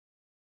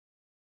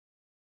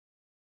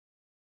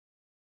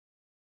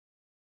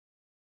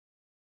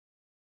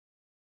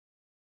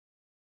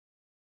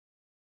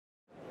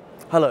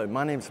Hello,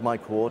 my name's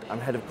Mike Ward. I'm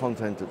Head of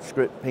Content at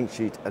Script, Pink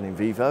Sheet and In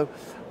Vivo.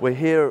 We're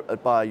here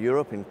at Bio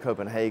Europe in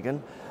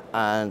Copenhagen,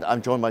 and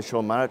I'm joined by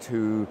Sean Marett,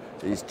 who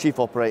is Chief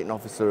Operating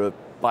Officer of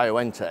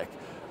BioNTech,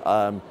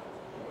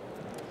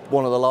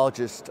 one of the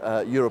largest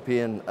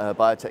European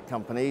biotech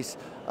companies.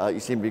 You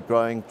seem to be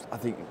growing. I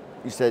think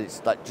you said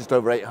it's like just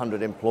over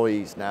 800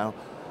 employees now.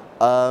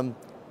 Up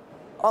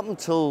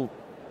until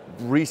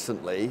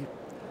recently,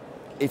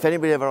 if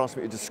anybody ever asked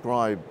me to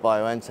describe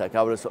BioNTech,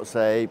 I would have sort of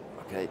say,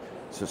 okay,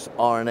 it's just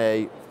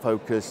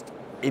RNA-focused,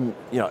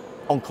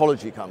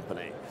 oncology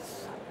company.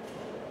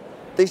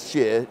 This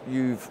year,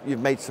 you've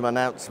made some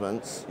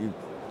announcements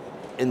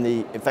in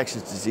the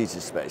infectious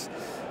diseases space.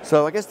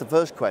 So I guess the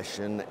first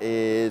question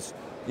is,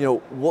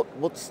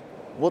 what's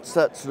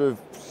that sort of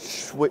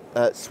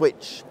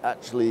switch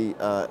actually?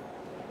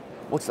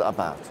 What's that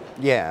about?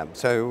 Yeah,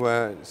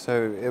 so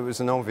it was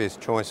an obvious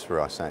choice for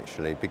us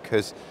actually,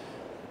 because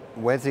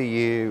whether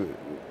you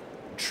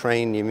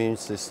train the immune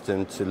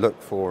system to look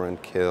for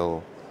and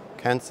kill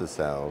cancer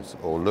cells,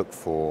 or look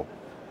for,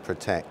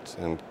 protect,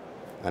 and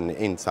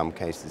in some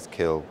cases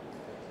kill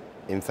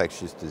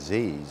infectious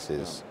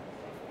diseases,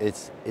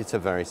 it's a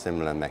very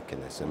similar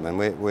mechanism. And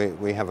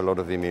we have a lot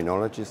of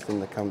immunologists in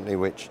the company,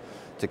 which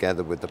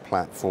together with the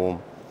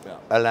platform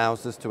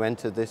allows us to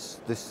enter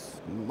this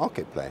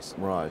marketplace.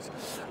 Right.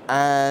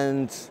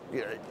 And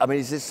I mean,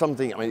 is this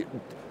something, I mean,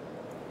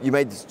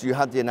 you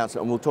had the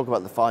announcement, and we'll talk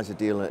about the Pfizer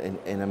deal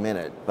in a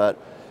minute, but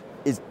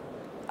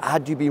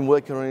had you been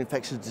working on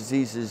infectious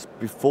diseases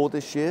before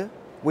this year?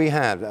 We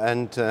had,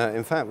 and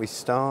in fact we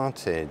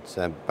started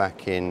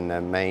back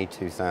in May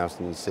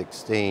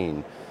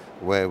 2016,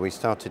 where we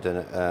started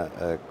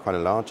quite a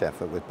large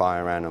effort with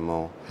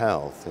bioanimal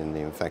health in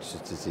the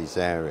infectious disease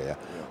area,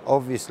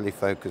 obviously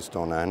focused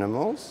on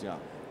animals.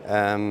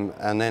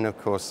 And then of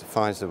course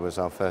Pfizer was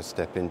our first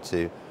step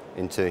into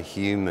a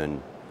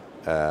human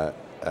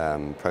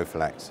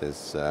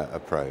prophylaxis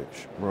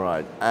approach.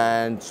 Right,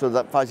 and so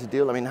that Pfizer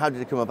deal, I mean, how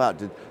did it come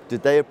about?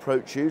 Did they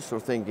approach you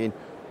sort of thinking,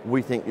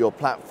 we think your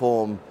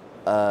platform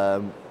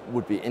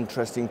would be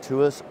interesting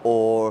to us,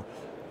 or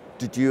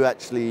did you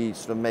actually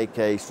sort of make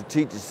a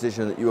strategic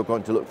decision that you were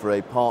going to look for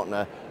a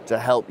partner to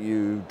help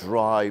you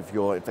drive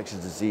your infectious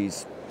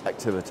disease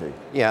activity?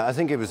 Yeah, I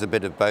think it was a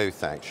bit of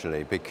both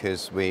actually,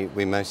 because we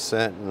most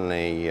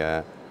certainly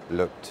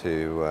looked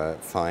to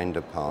find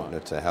a partner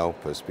to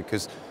help us,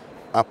 because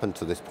up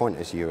until this point,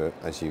 as you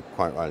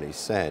quite rightly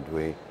said,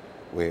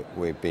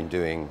 we've been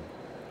doing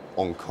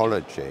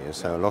oncology, and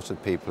so a lot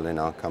of people in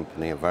our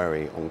company are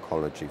very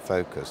oncology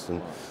focused,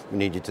 and we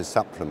needed to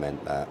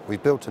supplement that.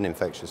 We've built an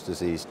infectious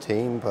disease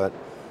team, but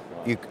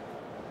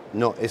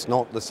it's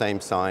not the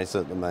same size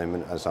at the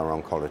moment as our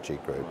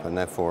oncology group, and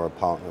therefore a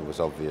partner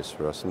was obvious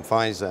for us. And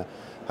Pfizer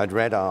had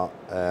read our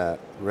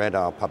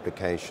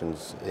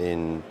publications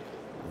in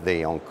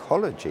the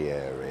oncology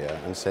area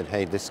and said,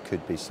 hey, this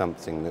could be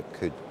something that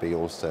could be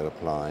also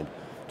applied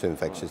to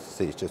infectious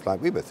disease, just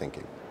like we were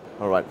thinking.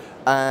 All right,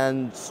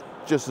 and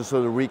just to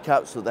sort of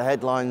recap, so the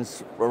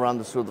headlines around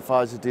the sort of the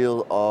Pfizer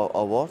deal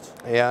are what?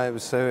 Yeah,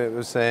 it's a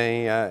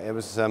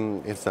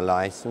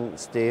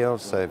license deal.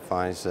 So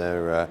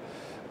Pfizer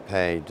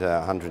paid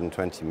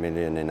 120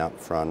 million in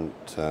upfront,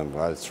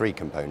 well, 3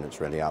 components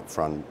really: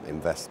 upfront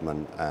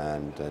investment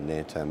and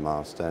near-term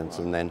milestones,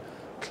 and then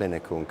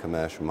clinical and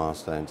commercial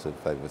milestones of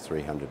over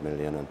 300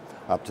 million and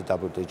up to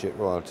double-digit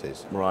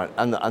royalties. Right,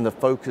 and the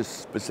focus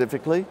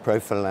specifically?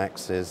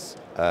 Prophylaxis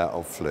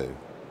of flu. Right.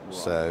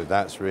 So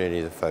that's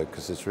really the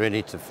focus. It's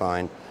really to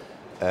find,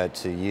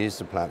 to use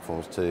the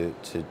platforms to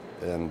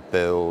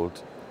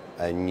build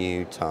a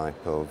new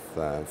type of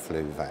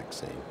flu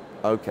vaccine.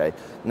 Okay.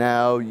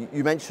 Now,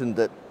 you mentioned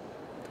that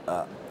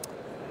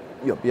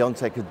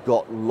BioNTech had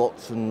got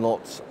lots and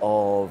lots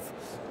of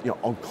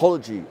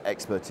oncology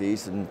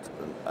expertise, and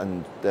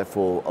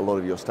therefore a lot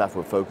of your staff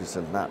were focused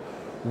on that.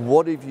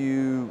 What have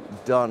you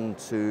done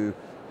to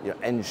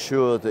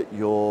ensure that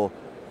you're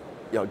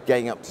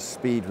getting up to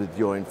speed with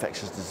your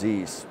infectious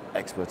disease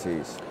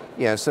expertise?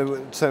 Yeah,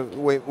 so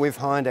we've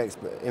hired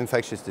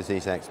infectious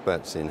disease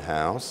experts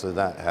in-house, so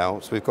that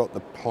helps. We've got the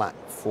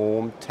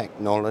platform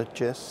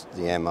technologists,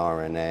 the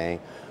mRNA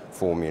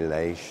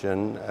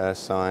formulation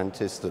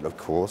scientists that of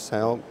course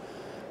help.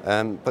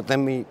 But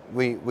then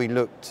we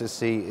looked to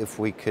see if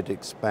we could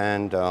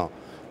expand our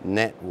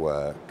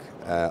network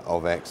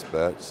of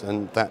experts,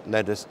 and that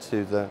led us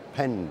to the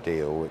Penn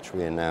deal, which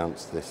we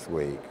announced this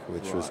week,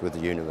 which was with the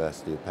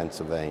University of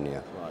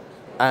Pennsylvania. Right.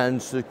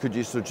 And so could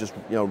you sort of just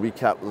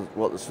recap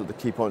what the sort of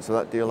the key points of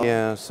that deal are?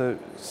 Yeah, so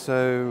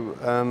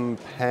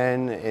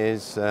Penn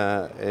is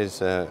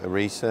a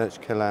research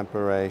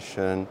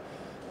collaboration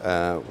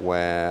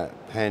where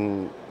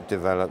Penn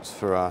develops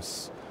for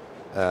us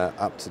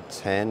up to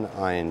 10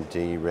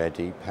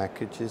 IND-ready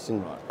packages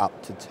in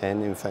up to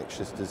 10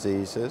 infectious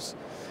diseases.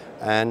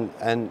 And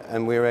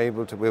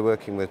we're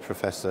working with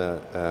Professor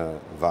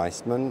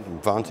Weissman. The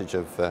advantage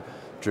of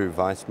Drew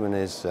Weissman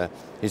is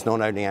he's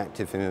not only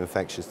active in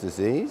infectious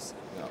disease,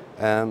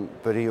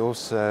 but he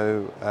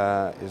also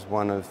is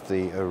one of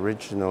the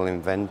original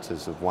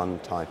inventors of one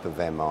type of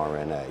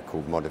mRNA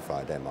called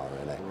modified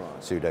mRNA,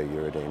 Right.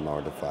 pseudo-uridine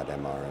modified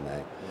mRNA.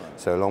 Right.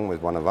 So along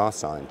with one of our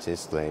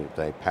scientists,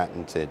 they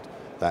patented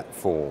that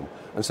form.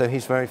 And so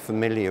he's very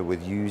familiar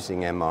with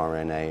using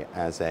mRNA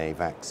as a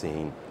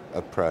vaccine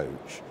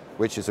approach,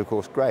 which is of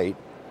course great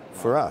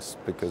for us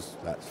because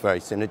that's very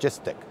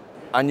synergistic.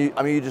 And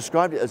you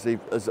described it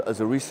as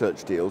a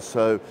research deal.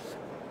 So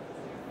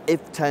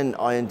if 10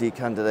 IND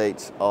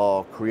candidates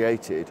are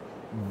created,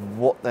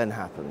 what then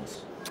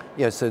happens?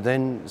 Yeah, so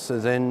then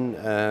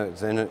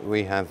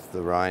we have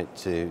the right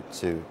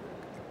to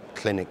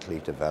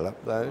clinically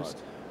develop those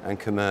and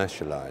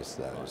commercialize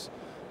those.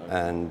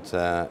 Right.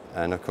 Okay.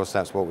 And of course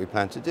that's what we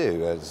plan to do.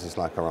 This is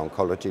like our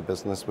oncology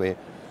business. We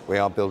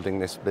are building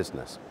this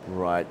business.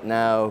 Right.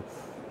 Now,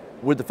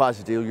 with the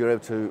Pfizer deal, you're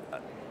able to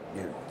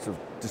sort of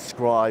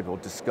describe or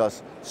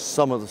discuss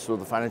some of the sort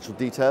of the financial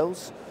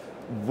details.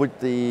 With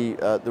the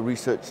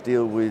research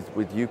deal with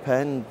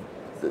UPenn,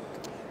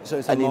 so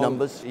it's any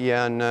numbers?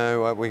 Yeah,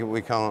 no,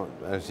 we can't,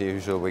 as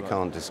usual, we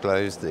can't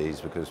disclose these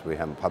because we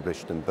haven't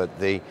published them, but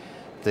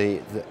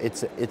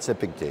it's a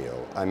big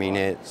deal. I mean,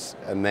 it's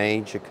a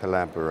major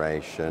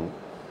collaboration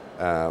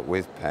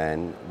with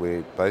Penn.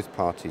 Both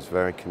parties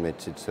very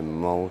committed to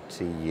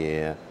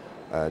multi-year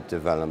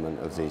development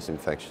of these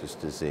infectious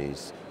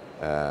disease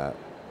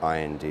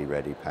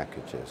IND-ready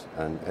packages,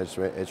 and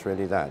it's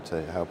really that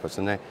to help us.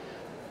 And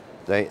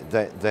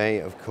they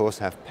of course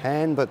have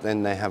Penn, but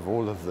then they have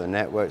all of the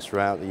networks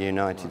throughout the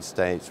United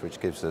States, which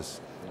gives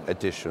us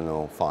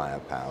additional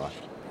firepower.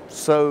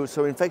 So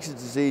infectious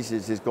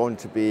diseases is going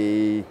to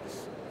be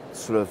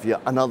sort of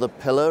another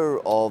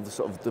pillar of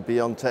sort of the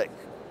BioNTech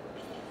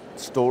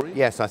story?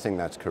 Yes, I think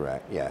that's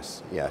correct.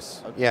 Yes,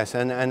 yes, okay. Yes,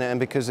 and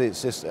because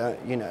it's just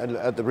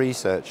at the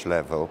research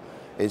level,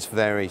 it's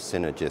very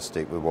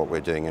synergistic with what we're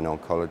doing in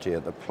oncology.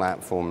 At the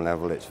platform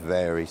level, it's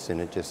very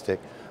synergistic.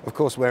 Of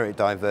course, where it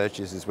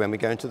diverges is when we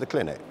go into the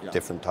clinic,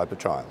 different type of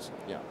trials.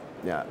 Yeah,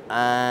 yeah.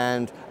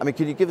 And I mean,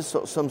 can you give us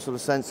some sort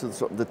of sense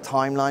of the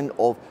timeline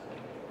of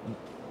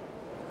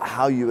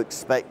how you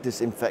expect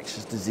this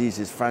infectious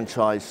diseases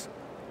franchise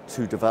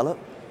to develop?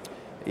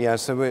 Yeah,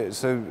 so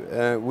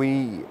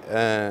we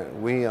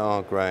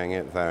are growing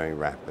it very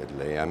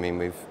rapidly. I mean,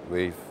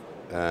 we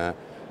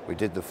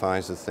did the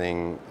Pfizer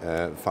thing,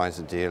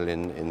 Pfizer deal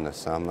in the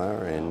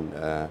summer,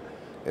 and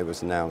it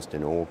was announced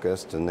in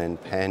August, and then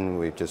Penn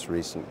we've just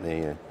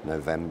recently,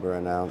 November,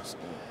 announced,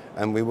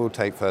 and we will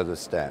take further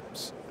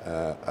steps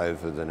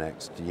over the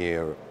next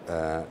year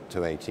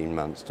to 18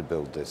 months to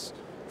build this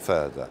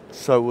further.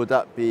 So would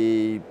that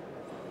be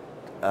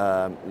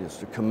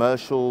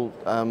commercial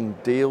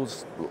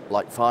deals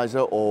like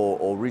Pfizer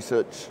or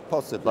research?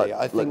 Possibly,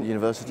 I think. Like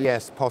university?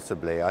 Yes,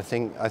 possibly. I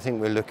think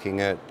we're looking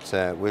at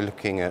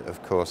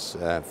of course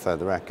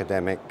further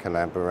academic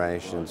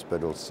collaborations,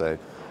 but also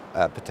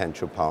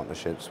potential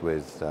partnerships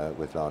with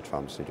large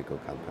pharmaceutical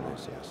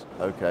companies. Yes.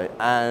 Okay.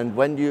 And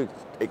when do you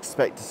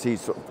expect to see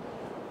sort of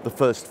the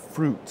first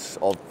fruits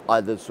of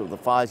either sort of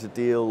the Pfizer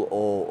deal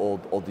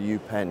or the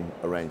UPenn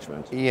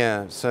arrangement?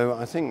 Yeah, so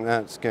I think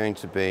that's going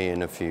to be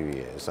in a few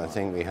years. I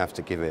think we have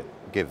to give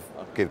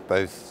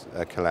both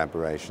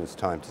collaborations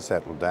time to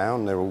settle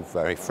down. They're all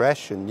very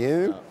fresh and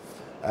new,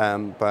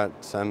 but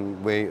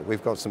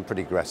we've got some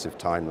pretty aggressive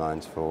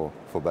timelines for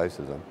both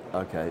of them.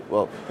 Okay.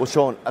 Well,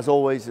 Sean, as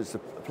always, it's a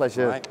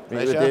pleasure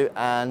being with you,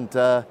 and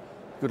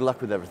good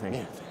luck with everything.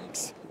 Yeah,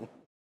 thanks.